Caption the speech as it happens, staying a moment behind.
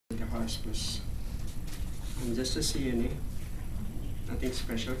Hospice. I'm just a CNA, nothing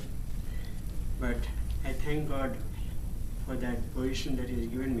special, but I thank God for that position that He has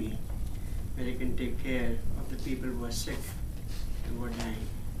given me, where I can take care of the people who are sick and who are dying.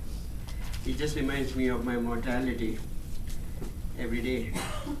 It just reminds me of my mortality every day.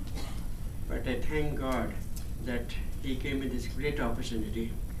 But I thank God that He gave me this great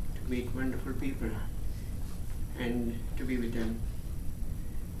opportunity to meet wonderful people and to be with them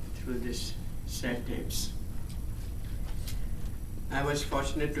through these sad times. I was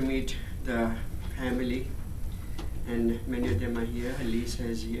fortunate to meet the family, and many of them are here. Lisa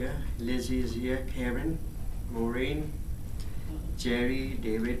is here, Lizzie is here, Karen, Maureen, Jerry,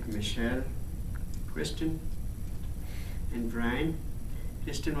 David, Michelle, Kristen, and Brian.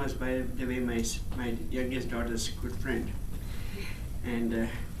 Kristen was, by the way, my youngest daughter's good friend. And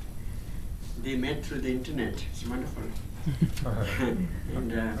they met through the internet. It's wonderful.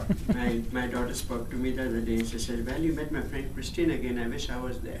 And my daughter spoke to me the other day and she said, "Well, you met my friend Christine again. I wish I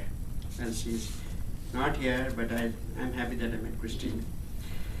was there." Well, she's not here, but I'm happy that I met Christine.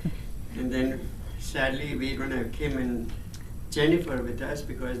 And then sadly, we're going to have Kim and Jennifer with us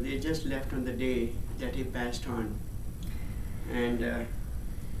because they just left on the day that he passed on. And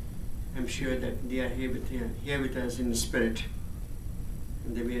I'm sure that they are here with us in spirit.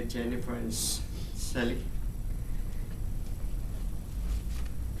 And then we have Jennifer and Sally.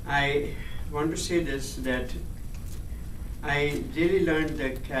 I want to say this, that I really learned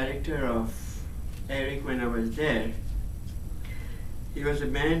the character of Eric when I was there. He was a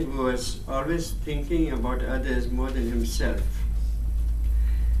man who was always thinking about others more than himself.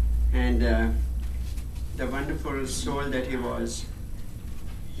 And the wonderful soul that he was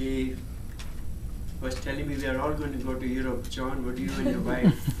telling me, "We are all going to go to Europe. John, would you and your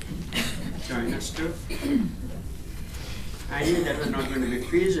wife join us too?" I knew that was not going to be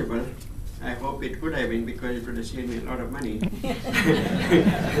feasible. I hope it could have been because it would have saved me a lot of money.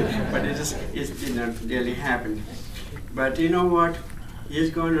 But it did not really happen. But you know what? He has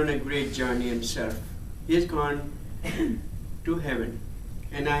gone on a great journey himself. He has gone to heaven.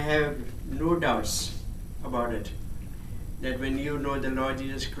 And I have no doubts about it, that when you know the Lord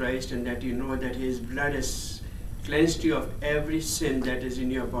Jesus Christ and that you know that His blood has cleansed you of every sin that is in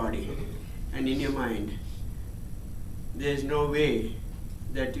your body and in your mind, there is no way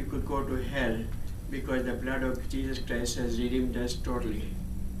that you could go to hell, because the blood of Jesus Christ has redeemed us totally.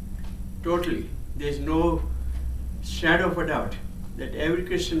 Totally. There is no shadow of a doubt that every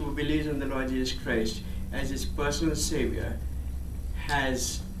Christian who believes in the Lord Jesus Christ as his personal Savior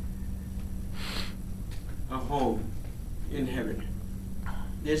has a home in heaven.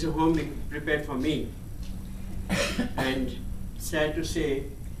 There's a home being prepared for me. And sad to say,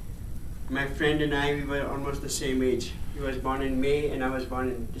 my friend and I, we were almost the same age. He was born in May and I was born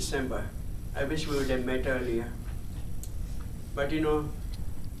in December. I wish we would have met earlier. But you know,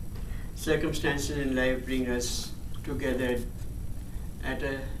 circumstances in life bring us together at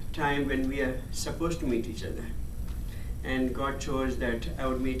a time when we are supposed to meet each other. And God chose that I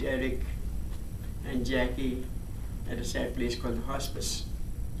would meet Eric and Jackie at a sad place called the Hospice.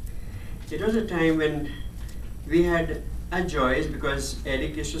 It was a time when we had our joys, because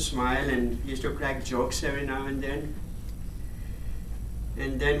Eric used to smile and he used to crack jokes every now and then.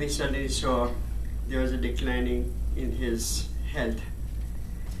 And then we suddenly saw there was a declining in his health.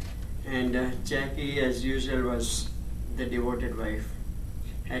 And Jackie, as usual, was the devoted wife,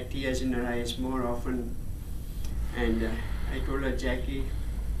 had tears in her eyes more often. And I told her, "Jackie,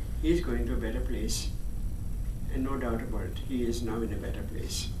 he's going to a better place." And no doubt about it, he is now in a better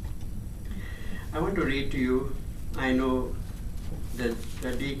place. I want to read to you. I know that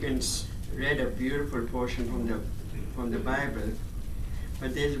the deacons read a beautiful portion from the Bible,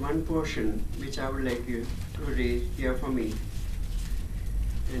 but there's one portion which I would like you to read here for me.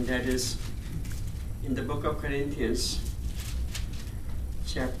 And that is in the book of Corinthians,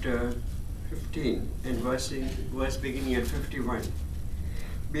 chapter 15, and verse beginning at 51.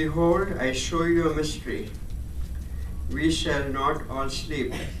 "Behold, I show you a mystery. We shall not all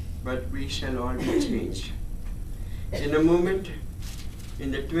sleep, but we shall all be changed. In a moment,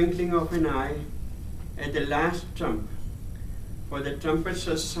 in the twinkling of an eye, at the last trump. For the trumpet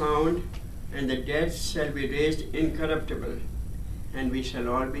shall sound, and the dead shall be raised incorruptible, and we shall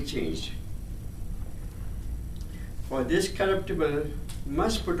all be changed. For this corruptible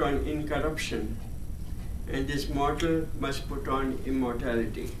must put on incorruption, and this mortal must put on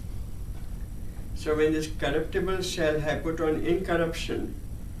immortality. So when this corruptible shall have put on incorruption,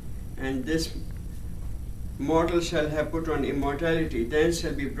 and this mortal shall have put on immortality, then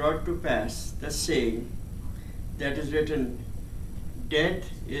shall be brought to pass the saying that is written,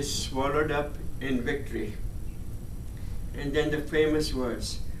 death is swallowed up in victory. And then the famous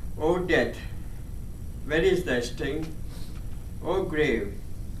words, O death, where is thy sting? O grave,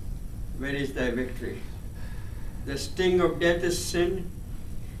 where is thy victory? The sting of death is sin,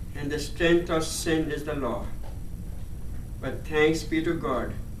 and the strength of sin is the law. But thanks be to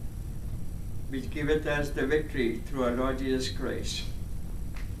God, which giveth us the victory through our Lord Jesus Christ.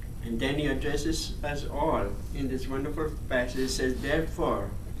 And then he addresses us all in this wonderful passage. He says, therefore,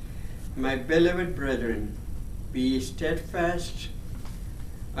 my beloved brethren, be ye steadfast,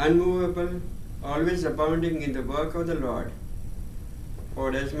 unmovable, always abounding in the work of the Lord,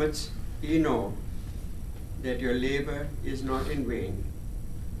 for as much ye know that your labor is not in vain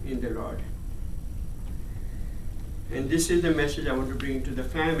in the Lord. And this is the message I want to bring to the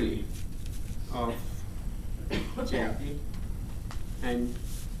family of Jackie and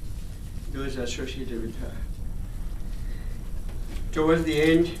those associated with her. Towards the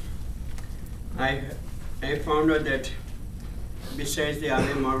end, I found out that besides the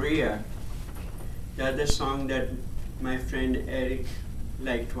Ave Maria, the other song that my friend Eric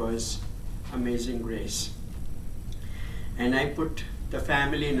liked was Amazing Grace. And I put the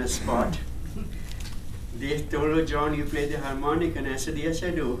family in a spot. They told, oh, John, you play the harmonic? And I said, yes,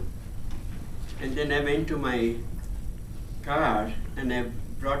 I do. And then I went to my car and I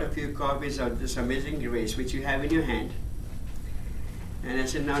brought a few copies of this Amazing Grace, which you have in your hand. And I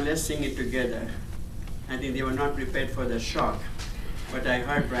said, now let's sing it together. I think they were not prepared for the shock, but I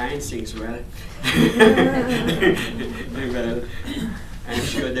heard Brian sings well. Well, I'm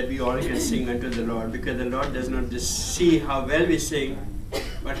sure that we all can sing unto the Lord, because the Lord does not just see how well we sing,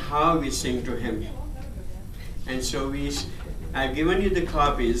 but how we sing to Him. And so I've given you the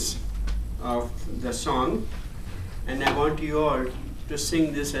copies of the song, and I want you all to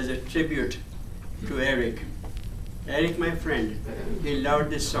sing this as a tribute to Eric. Eric, my friend, he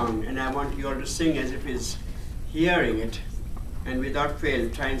loved this song, and I want you all to sing as if he's hearing it, and without fail,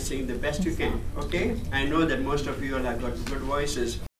 try and sing the best you can, okay? I know that most of you all have got good voices.